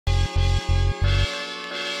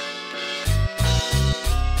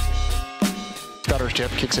First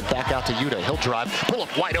hip, kicks it back out to Yuta. He'll drive, pull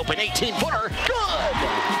up wide open, 18-footer,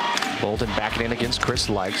 good! Bolden backing in against Chris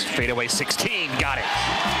Likes. Fadeaway 16, got it.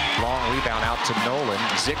 Long rebound out to Nolan.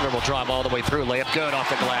 Ziegler will drive all the way through, layup good off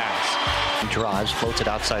the glass. He drives, floats it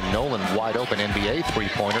outside Nolan, wide open NBA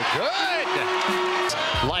three-pointer,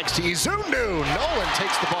 good! Likes to Izundu. Nolan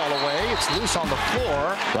takes the ball away. It's loose on the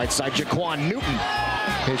floor. Right side, Jaquan Newton.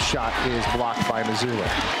 His shot is blocked by Missoula.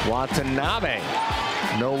 Watanabe.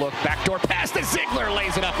 No look, backdoor pass to Ziegler,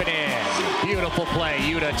 lays it up and in. Beautiful play,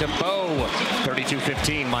 Yuta to Bo.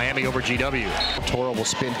 32-15, Miami over GW. Toro will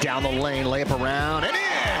spin down the lane, layup around and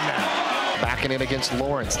in. Backing in against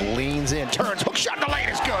Lawrence, leans in, turns, hook shot in the lane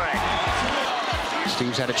is good.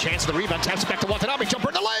 Steve's had a chance at the rebound, taps it back to Watanabe, jumper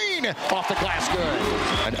in the lane, off the glass,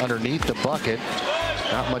 good. And underneath the bucket,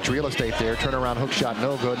 not much real estate there, turnaround hook shot,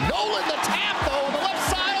 no good. Nolan the tap though, on the left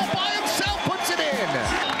side all by himself, puts it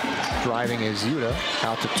in. Driving is Yuta,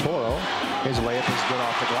 out to Toro, his layup is good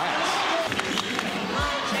off the glass.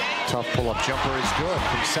 Tough pull-up jumper is good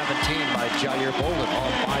from 17 by Jair Bolden all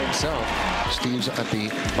by himself. Steve's at the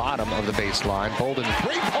bottom of the baseline. Bolden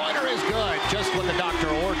three-pointer is good, just what the doctor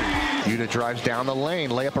ordered. Yuta drives down the lane,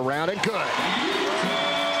 layup around and good.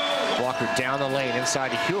 Walker down the lane inside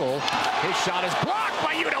to Huell. His shot is blocked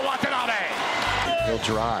by Yuta Watanabe. He'll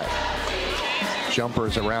drive.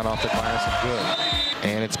 Jumpers around off the glass and good.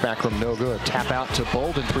 And it's back from no good. Tap out to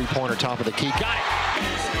Bolden, three-pointer top of the key. Got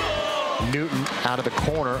it. Newton out of the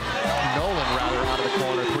corner. Nolan rather out of the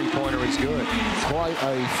corner. Three-pointer is good. Quite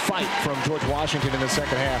a fight from George Washington in the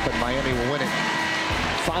second half, but Miami will win it.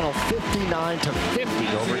 Final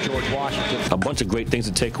 59-50 over George Washington. A bunch of great things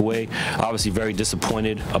to take away. Obviously very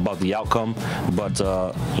disappointed about the outcome, but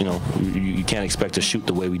you know, you can't expect to shoot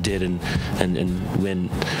the way we did and win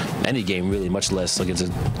any game really, much less against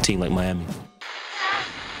a team like Miami.